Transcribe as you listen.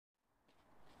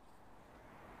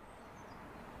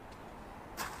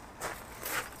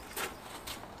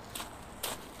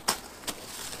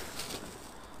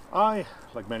I,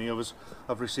 like many others,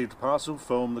 have received a parcel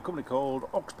from the company called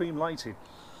Auxbeam Lighting.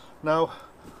 Now,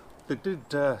 they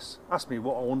did ask me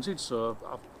what I wanted, so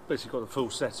I've basically got the full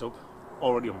setup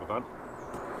already on the van.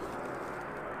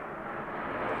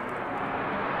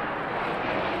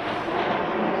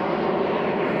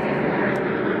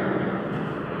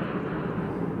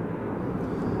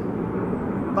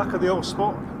 Back at the old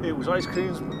spot, it was ice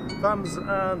creams, vans,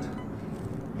 and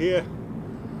here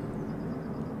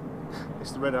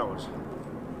it's the red hours.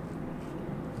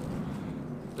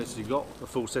 Basically got the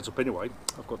full setup anyway.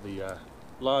 I've got the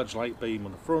large light beam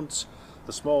on the front,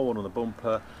 the small one on the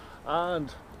bumper,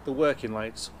 and the working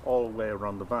lights all the way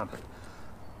around the van.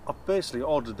 I've basically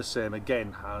ordered the same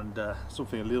again, and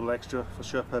something a little extra for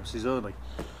show purposes only.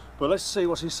 But let's see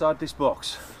what's inside this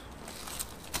box.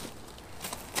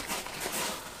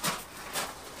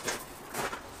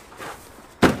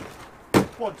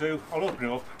 What I'll do, I'll open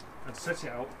it up and set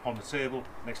it out on the table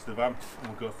next to the van, and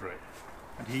we'll go through it.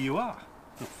 And here you are,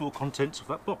 the full contents of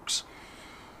that box.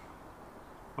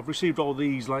 I've received all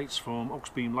these lights from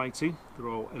Auxbeam Lighting. They're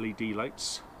all LED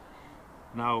lights.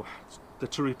 Now, they're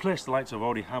to replace the lights I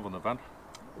already have on the van,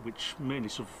 which mainly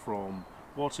suffer from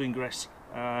water ingress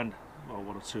and well,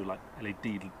 one or two like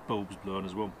LED bulbs blown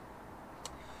as well.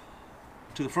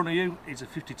 To the front of you is a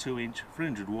 52-inch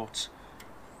 300 watts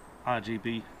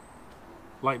RGB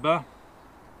light bar,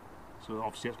 so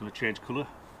obviously that's going to change colour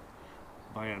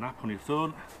via an app on your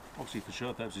phone, obviously for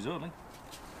show purposes only.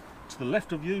 To the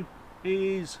left of you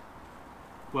is,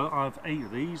 well, I have 8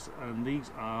 of these, and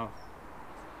these are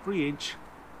 3-inch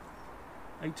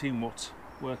 18 watt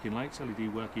working lights,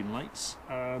 LED working lights,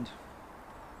 and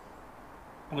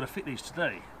I'm going to fit these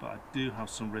today, but I do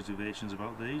have some reservations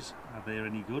about these. Are they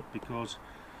any good? Because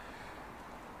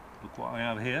look what I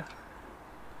have here,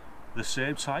 the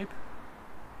same type,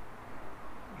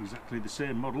 exactly the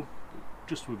same model,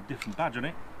 just with a different badge on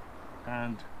it,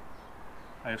 and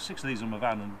I have 6 of these on my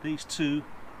van, and these 2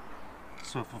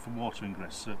 suffer from water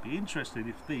ingress, so it'd be interesting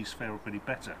if these fare up any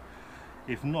better.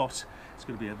 If not, it's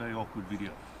going to be a very awkward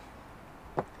video.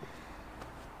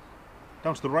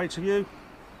 Down to the right of you,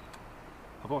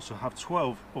 I've also have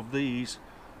 12 of these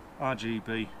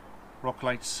RGB Rock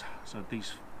Lights, so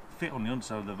these fit on the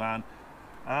underside of the van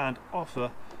and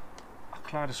offer a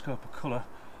kaleidoscope of colour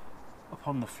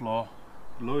upon the floor,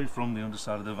 glowing from the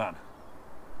underside of the van,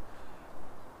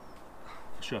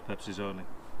 for show purposes only.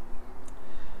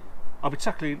 I'll be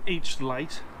tackling each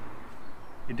light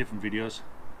in different videos,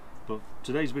 but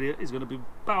today's video is going to be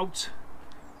about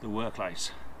the work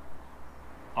lights.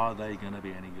 Are they going to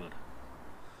be any good?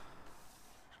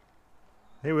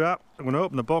 Here we are. I'm going to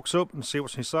open the box up and see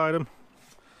what's inside them.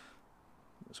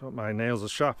 Let's hope my nails are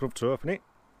sharp enough to open it.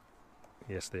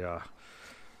 Yes, they are.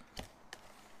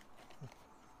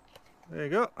 There you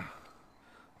go.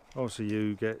 Obviously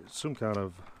you get some kind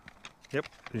of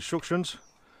instructions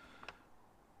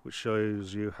which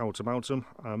shows you how to mount them.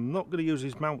 I'm not going to use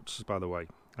these mounts, by the way.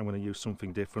 I'm going to use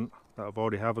something different that I've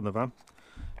already have in the van.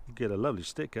 You get a lovely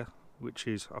sticker, which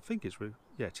is, I think it's,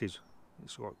 yeah, it is.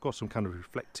 It's got some kind of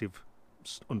reflective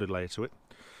underlay to it.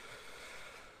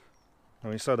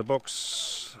 Now inside the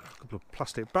box, a couple of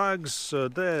plastic bags.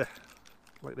 They're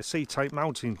like the C-type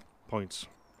mounting points.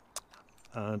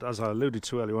 And as I alluded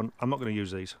to earlier on, I'm not going to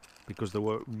use these because they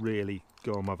won't really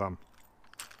go on my van.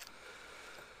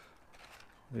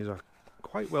 These are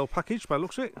quite well packaged by the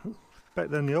looks of it. Better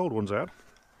than the old ones I had,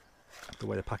 the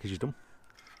way the package is done.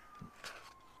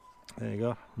 There you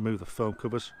go. Remove the foam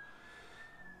covers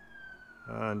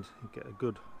and you get a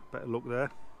good, better look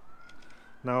there.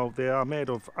 Now they are made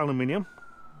of aluminium.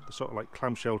 They're sort of like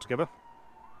clamshell together.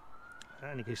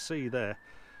 And you can see there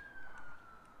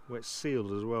where it's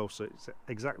sealed as well, so it's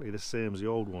exactly the same as the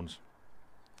old ones.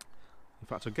 In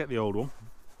fact, I'll get the old one.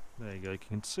 There you go, you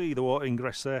can see the water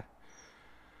ingress there.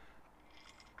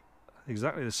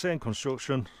 Exactly the same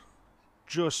construction,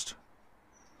 just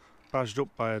badged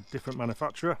up by a different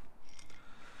manufacturer.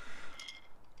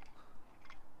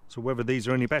 So whether these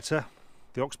are any better,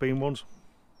 the Auxbeam ones,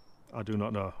 I do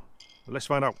not know. But let's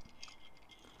find out.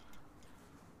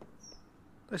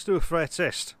 Let's do a fair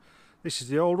test. This is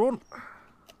the old one.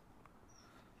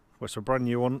 Well, it's a brand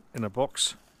new one in a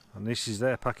box, and this is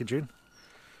their packaging.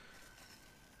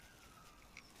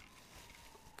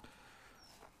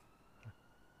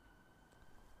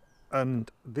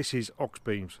 And this is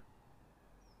Auxbeam's.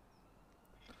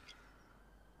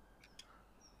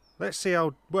 Let's see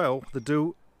how well they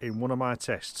do in one of my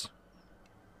tests.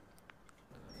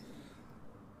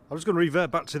 I'm just going to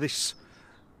revert back to this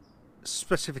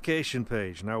specification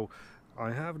page. Now,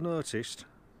 I have noticed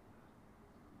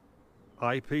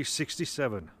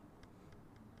IP67.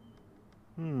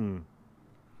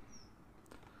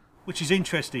 Which is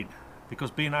interesting,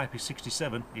 because being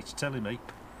IP67, it's telling me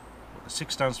what the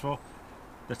 6 stands for.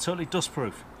 They're totally dust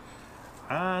proof,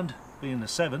 and being a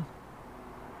 7,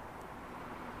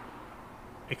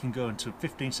 it can go into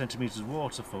 15 centimeters of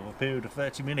water for a period of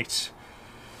 30 minutes.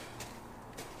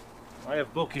 I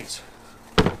have buckets.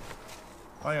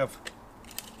 I have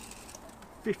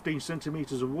 15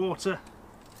 centimeters of water,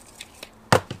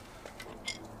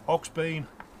 Auxbeam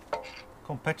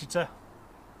competitor,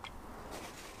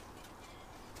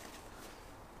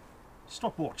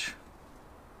 stopwatch.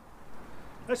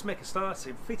 Let's make a start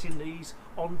in fitting these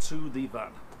onto the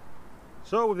van.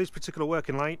 So with this particular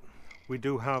working light, we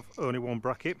do have only one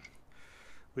bracket,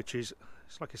 which is,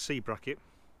 it's like a C bracket,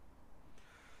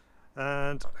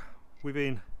 and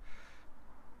within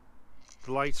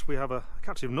the lights we have a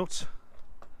captive nut,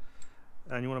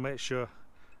 and you want to make sure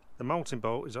the mounting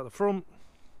bolt is at the front,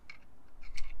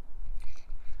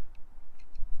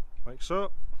 like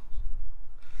so,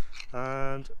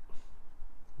 and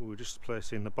we're just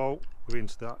placing the bolt within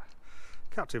that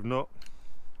captive nut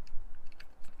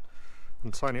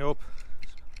and tighten it up.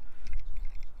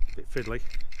 It's a bit fiddly.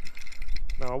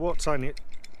 Now I won't tighten it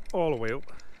all the way up,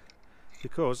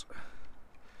 because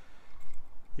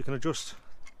you can adjust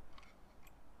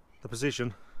the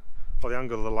position or the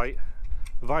angle of the light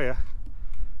via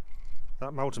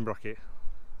that mounting bracket.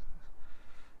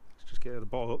 Let's just get the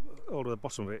bottle over the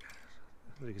bottom of it.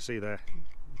 As you can see there,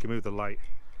 you can move the light.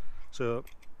 So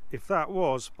if that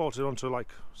was bolted onto, like,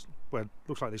 well,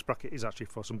 looks like this bracket is actually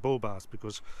for some bull bars,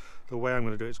 because the way I'm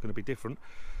going to do it is going to be different.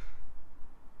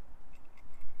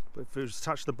 But if it was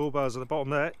attached to the bull bars at the bottom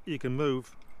there, you can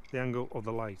move the angle of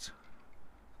the light.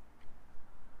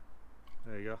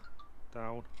 There you go,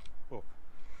 down, up.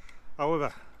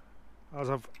 However, as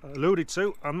I've alluded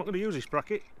to, I'm not going to use this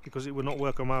bracket because it will not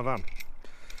work on my van.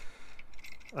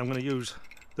 I'm going to use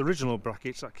the original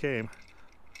brackets that came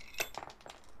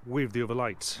with the other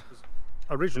lights.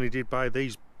 I originally did buy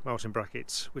these mounting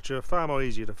brackets, which are far more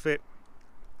easier to fit.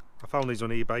 I found these on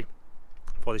eBay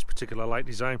for this particular light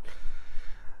design,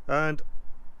 and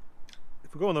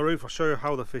if we go on the roof, I'll show you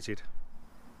how they're fitted.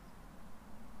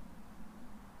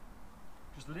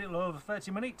 Just a little over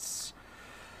 30 minutes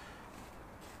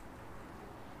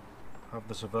have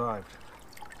they survived.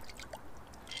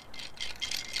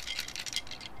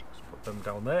 Let's put them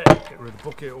down there, get rid of the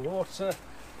bucket of water.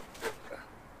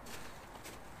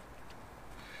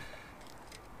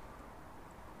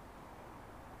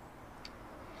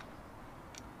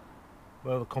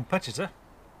 Well, the competitor,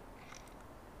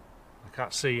 I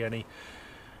can't see any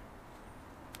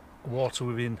water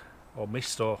within, or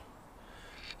mist or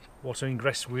water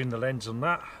ingress within the lens on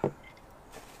that.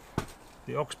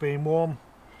 The Auxbeam one,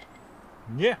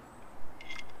 yeah,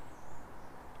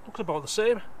 looks about the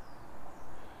same.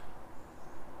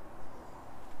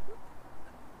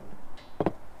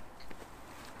 I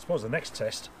suppose the next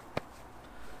test,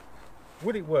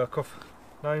 will it work off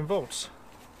 9 volts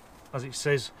as it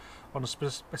says on the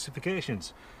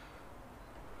specifications?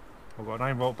 I've got a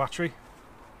 9 volt battery,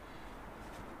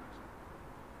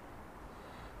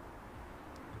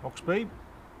 Auxbeam,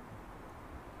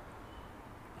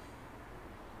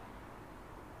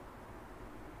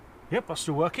 yep, that's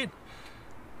still working.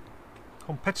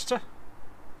 Competitor,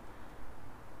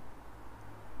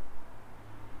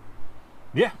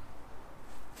 yeah,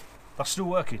 that's still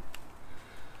working.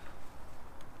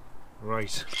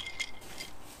 Right.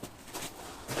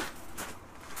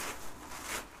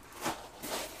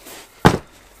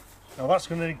 Now that's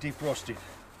going to need defrosting.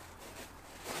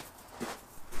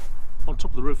 On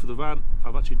top of the roof of the van,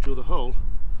 I've actually drilled a hole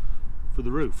for the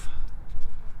roof,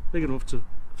 big enough to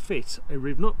fit a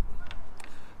riv nut.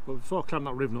 But before I clamped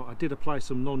that riv nut, I did apply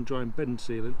some non-joint bend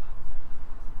sealant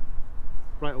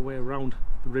right away around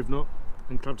the riv nut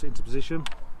and clamped it into position.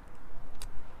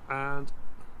 And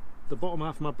the bottom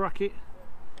half of my bracket,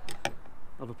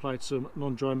 I've applied some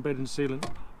non-joint bending sealant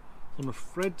on the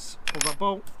threads of that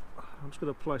bolt. I'm just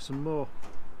going to apply some more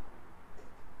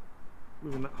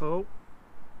within that hole.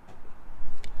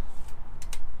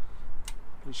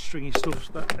 This stringy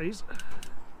stuff that is,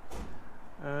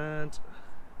 and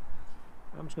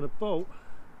I'm just going to bolt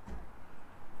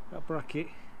that bracket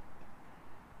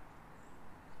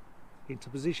into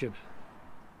position.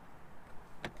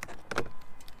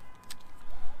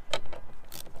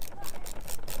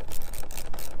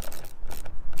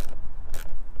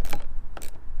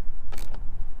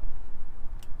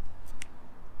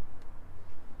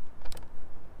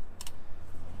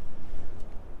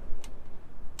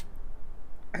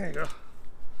 There you go.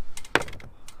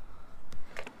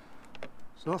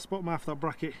 So that's the bottom half of that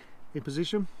bracket in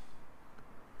position.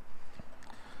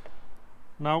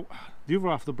 Now the other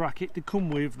half of the bracket did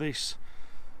come with this,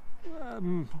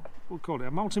 we'll call it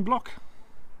a mounting block,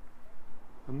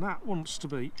 and that wants to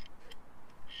be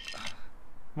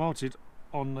mounted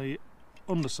on the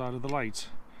underside of the light.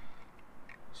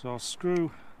 So I'll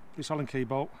screw this Allen key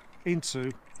bolt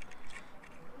into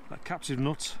that captive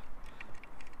nut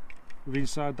with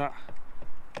inside that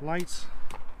light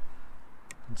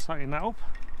and tighten that up,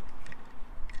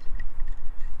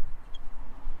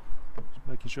 just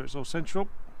making sure it's all central.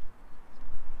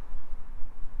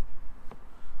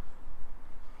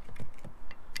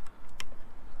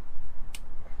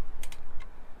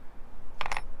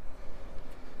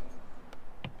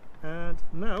 And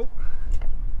now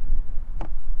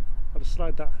I'll just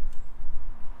slide that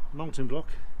mounting block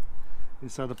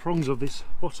inside the prongs of this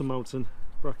bottom mounting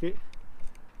bracket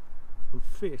and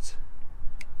fit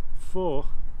 4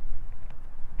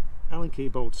 Allen key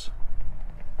bolts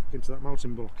into that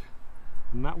mounting block,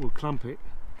 and that will clamp it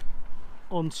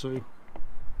onto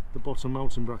the bottom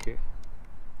mounting bracket.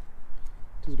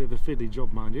 It is a bit of a fiddly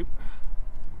job, mind you.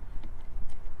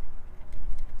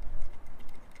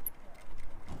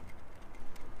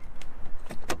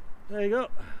 There you go.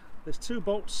 There's 2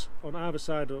 bolts on either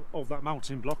side of that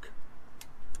mounting block.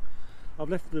 I've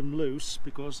left them loose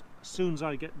because as soon as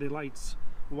I get the lights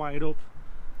wired up,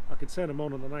 I can turn them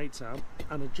on the night time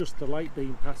and adjust the light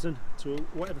beam pattern to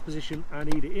whatever position I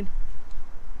need it in.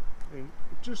 And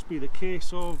it'd just be the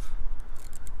case of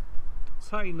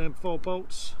tightening them 4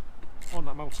 bolts on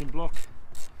that mounting block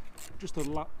just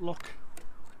to lock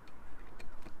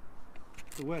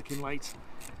the working light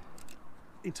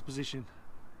into position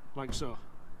like so.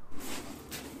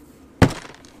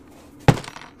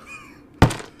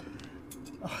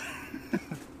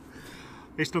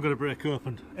 It's not going to break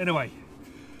open. Anyway,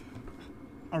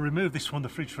 I removed this from the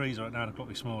fridge freezer at 9 o'clock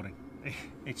this morning.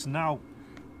 It's now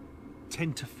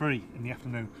 10 to 3 in the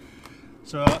afternoon.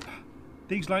 So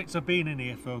these lights have been in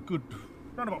here for a good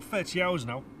around about 30 hours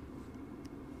now.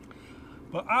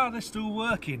 But are they still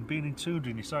working, being in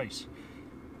 200 in this ice?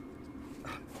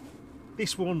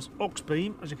 This one's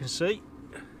Auxbeam, as you can see.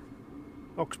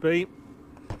 Auxbeam.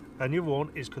 And the other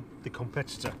one is the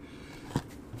competitor.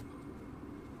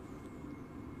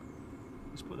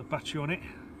 Let's put the battery on it.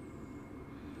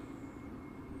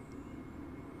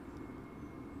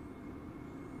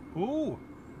 Ooh,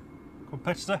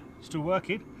 competitor still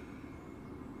working.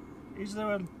 Is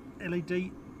there an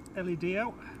LED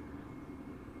out?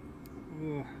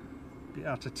 Oh, bit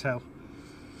hard to tell.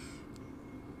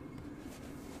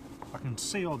 I can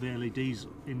see all the LEDs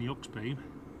in the Auxbeam.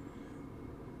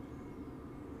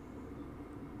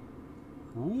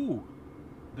 Ooh,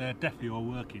 they're definitely all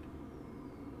working.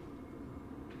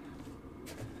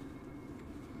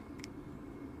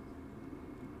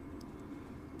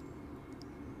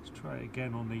 Let's try it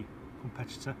again on the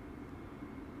competitor.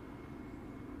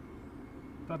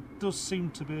 That does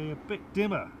seem to be a bit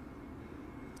dimmer.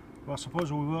 Well, I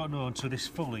suppose we won't know until this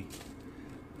fully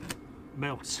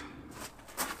melts.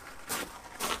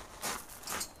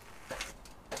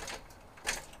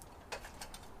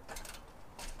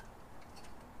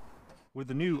 With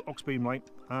the new Auxbeam light,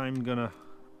 I'm gonna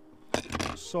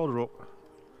solder up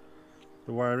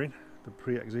the wiring, the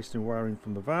pre-existing wiring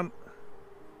from the van.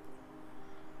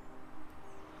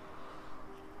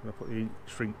 I'm gonna put the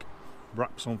shrink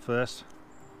wraps on first.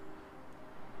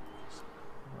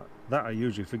 That I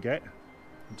usually forget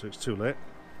until it's too late.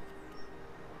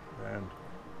 And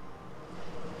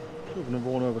put another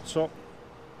one over top.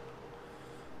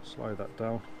 Slide that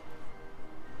down.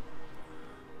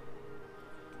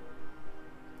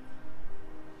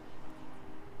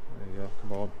 There you go,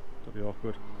 come on, don't be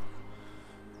awkward.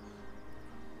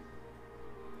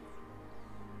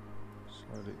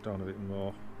 Slide it down a bit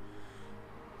more.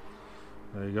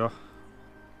 There you go.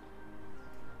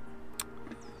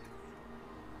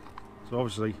 So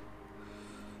obviously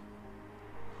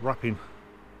wrapping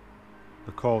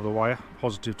the core of the wire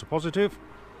positive to positive.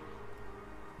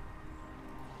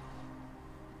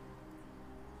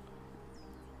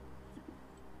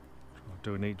 I'll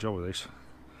do a neat job of this.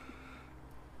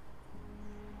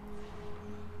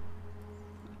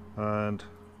 And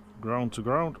ground to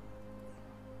ground.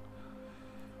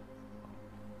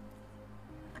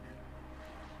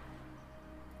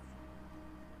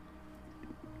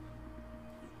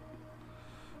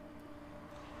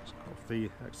 Let's cut off the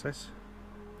excess.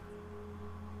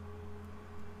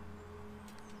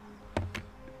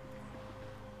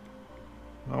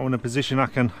 Now I'm in a position I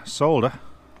can solder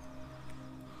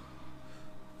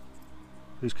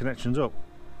these connections up.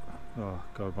 Oh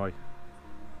god, my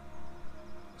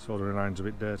soldering line's a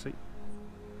bit dirty.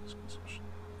 Let's get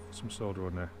some solder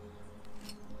on there.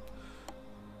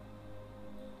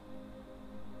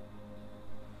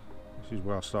 This is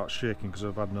where I start shaking because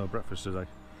I've had no breakfast today.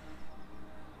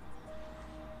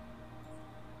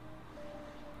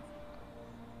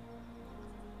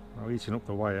 Now heating up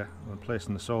the wire and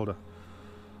placing the solder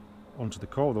onto the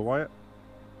core of the wire.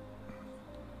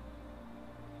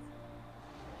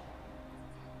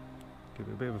 Give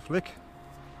it a bit of a flick.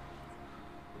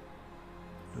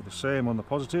 Do the same on the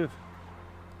positive.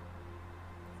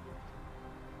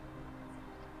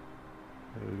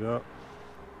 There we go.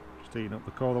 Just heating up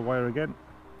the core of the wire again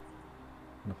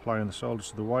and applying the solder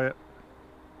to the wire.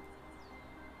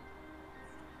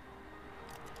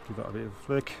 Give that a bit of a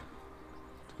flick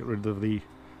to get rid of the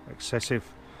excessive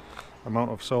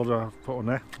amount of solder I've put on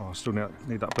there. Oh, I still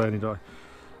need that burning, don't I?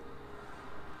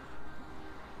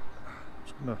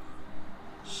 Just going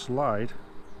to slide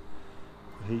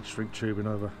the heat shrink tubing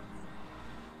over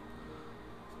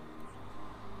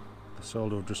the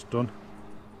solder I've just done.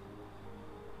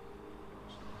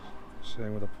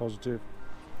 Same with a positive.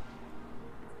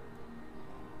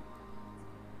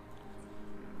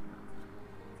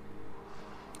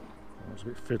 Oh, it's a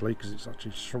bit fiddly because it's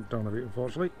actually shrunk down a bit,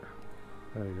 unfortunately.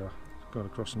 There you go, it's going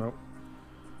across now.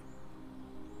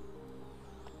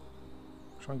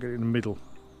 Try and get it in the middle.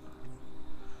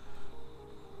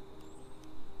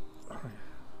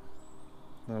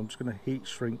 Now I'm just going to heat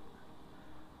shrink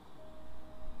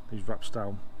these wraps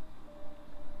down.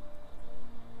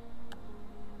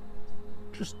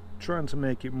 Just trying to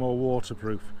make it more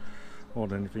waterproof more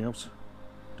than anything else,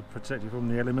 to protect you from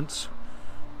the elements.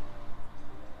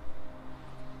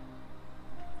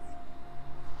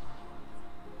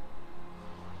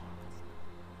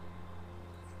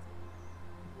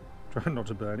 Trying not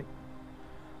to burn it.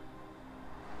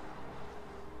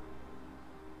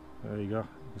 There you go,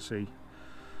 you can see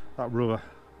that rubber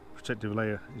protective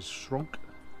layer is shrunk.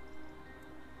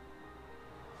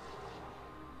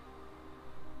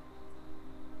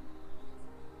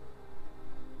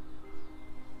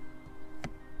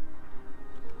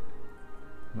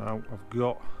 Now I've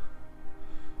got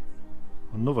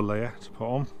another layer to put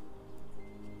on.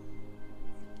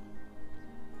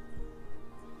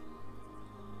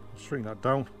 Shrink that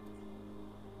down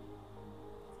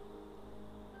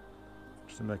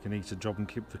just to make an easier job and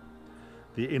keep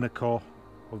the inner core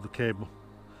of the cable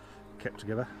kept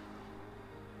together.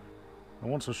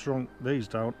 And once I've shrunk these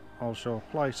down, I'll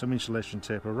apply some insulation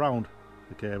tape around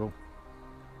the cable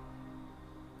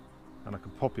and I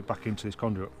can pop it back into this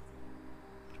conduit.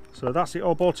 So that's it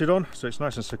all bolted on, so it's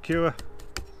nice and secure,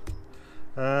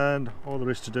 and all there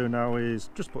is to do now is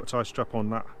just put a tie strap on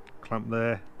that clamp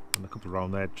there and a couple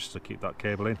around there just to keep that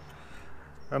cable in,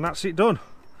 and that's it done.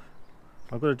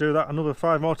 I've got to do that another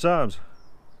 5 more times.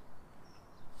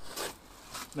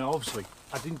 Now obviously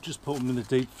I didn't just put them in the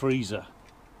deep freezer,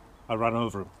 I ran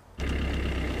over them.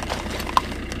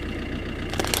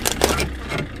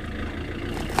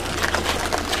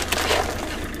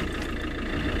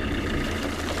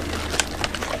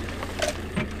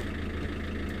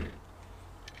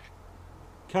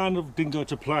 Kind of didn't go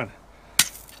to plan.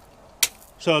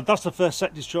 So that's the first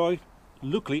set destroyed.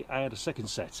 Luckily I had a second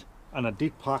set and I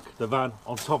did pack the van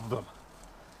on top of them.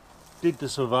 Did they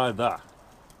survive that?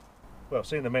 Well,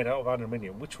 seeing they're made out of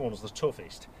aluminium, which one's the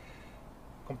toughest?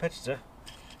 Competitor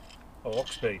or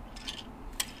Auxbeam?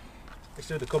 Let's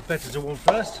do the competitor one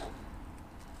first.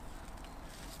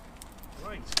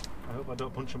 Right, I hope I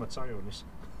don't puncture my tyre on this.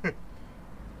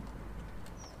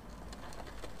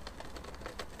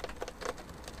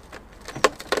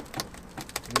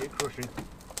 Crushing.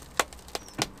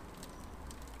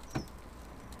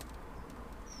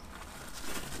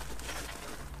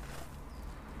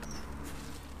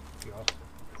 God.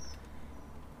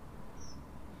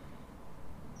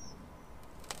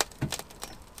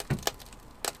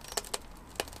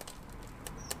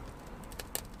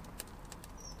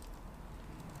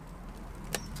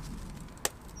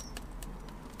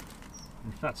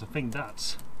 In fact, I think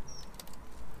that's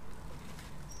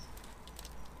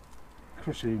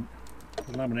crushing the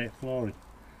laminate flooring.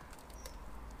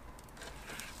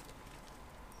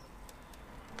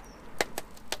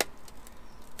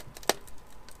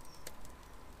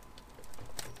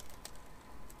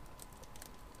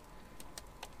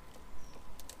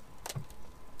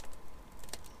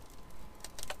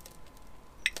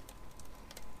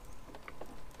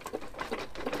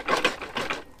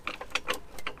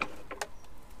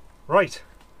 Right,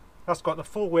 that's got the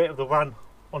full weight of the van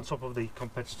on top of the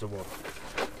competitor one.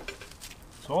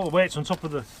 So all the weight's on top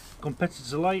of the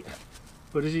competitor light,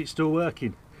 but is it still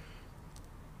working?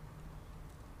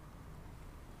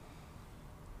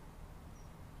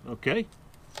 Okay.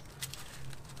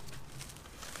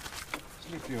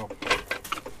 Let's lift it up.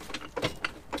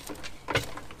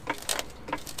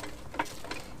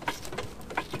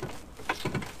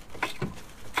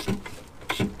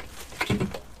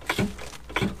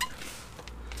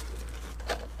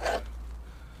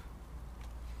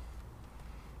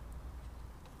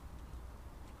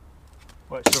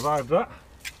 survived that.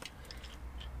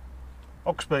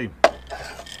 Auxbeam.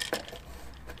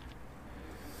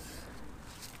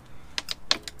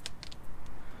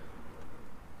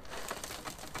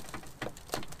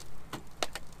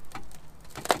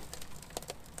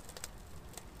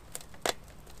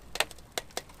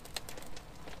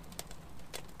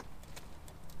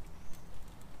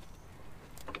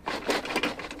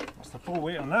 That's the full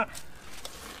weight on that.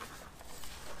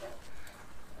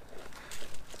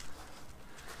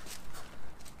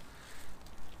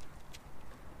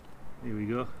 Here we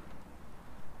go.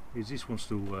 Is this one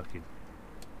still working?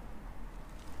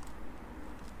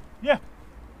 Yeah.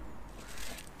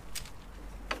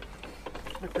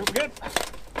 Lift it up again.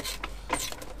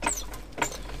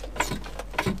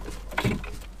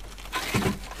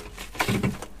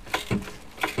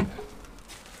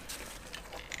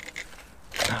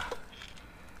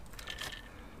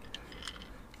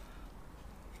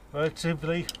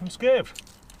 Relatively unscathed.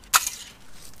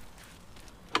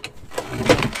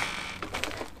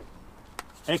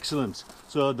 Excellent.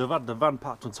 So they've had the van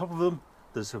packed on top of them,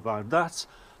 they survived that.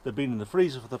 They've been in the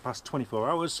freezer for the past 24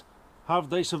 hours. Have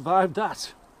they survived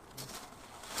that?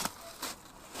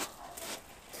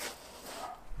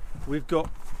 We've got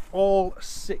all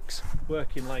 6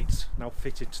 working lights now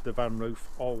fitted to the van roof,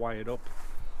 all wired up.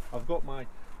 I've got my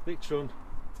Victron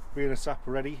BNS app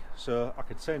ready, so I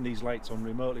can turn these lights on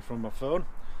remotely from my phone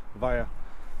via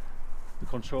the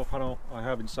control panel I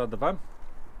have inside the van.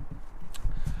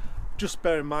 Just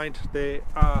bear in mind they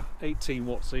are 18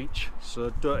 watts each, so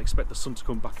don't expect the sun to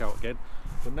come back out again.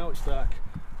 But now it's dark,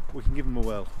 we can give them a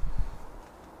whirl.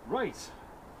 Right,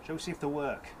 shall we see if they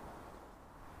work?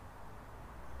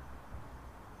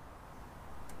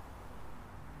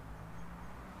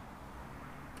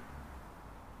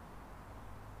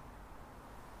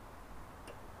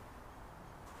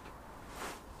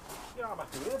 Yeah, I'm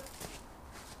happy with it.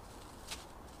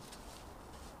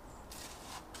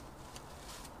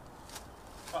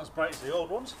 Not as bright as the old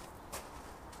ones.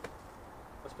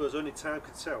 I suppose only time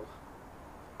could tell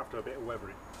after a bit of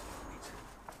weathering.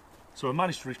 So I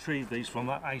managed to retrieve these from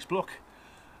that ice block.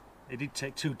 It did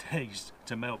take 2 days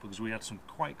to melt because we had some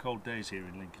quite cold days here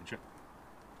in Lincolnshire.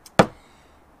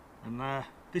 And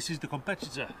this is the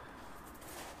competitor.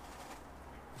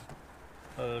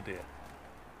 Oh dear.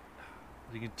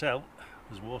 As you can tell,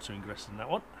 there's water ingress in that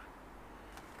one.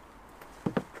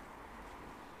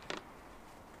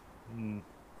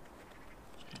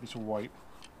 Just give this a wipe.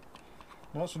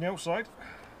 Now that's on the outside.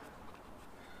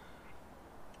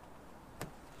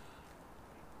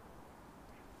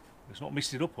 It's not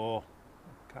misted up or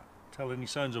can't tell any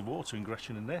signs of water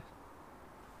ingression in there.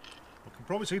 Looking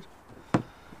promising.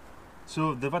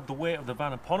 So they've had the weight of the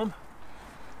van upon them.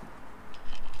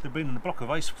 They've been in a block of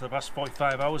ice for the past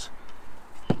 45 hours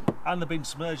and they've been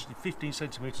submerged in 15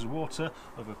 centimetres of water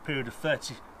over a period of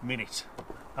 30 minutes.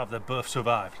 Have they both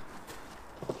survived?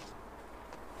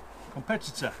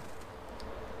 Competitor.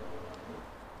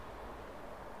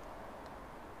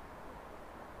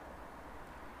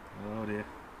 Oh dear.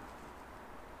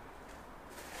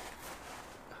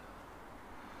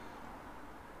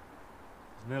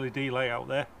 There's an LED light out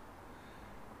there.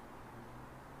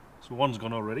 So one's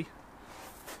gone already.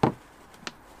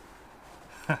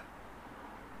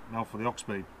 Now for the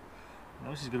Auxbeam.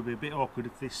 Now this is going to be a bit awkward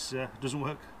if this doesn't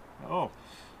work at all.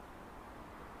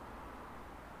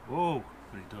 Whoa,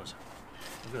 but it does.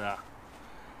 Look at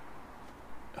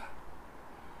that.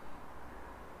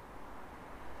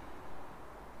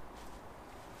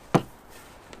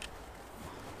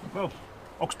 Well,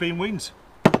 Auxbeam wins.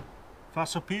 Far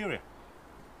superior.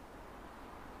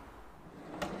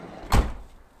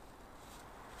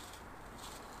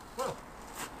 Well,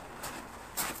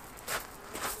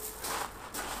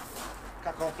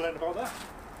 can't complain about that.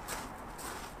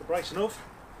 They're bright enough.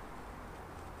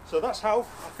 So that's how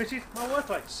I fitted my work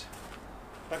lights.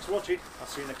 Thanks for watching. I'll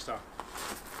see you next time.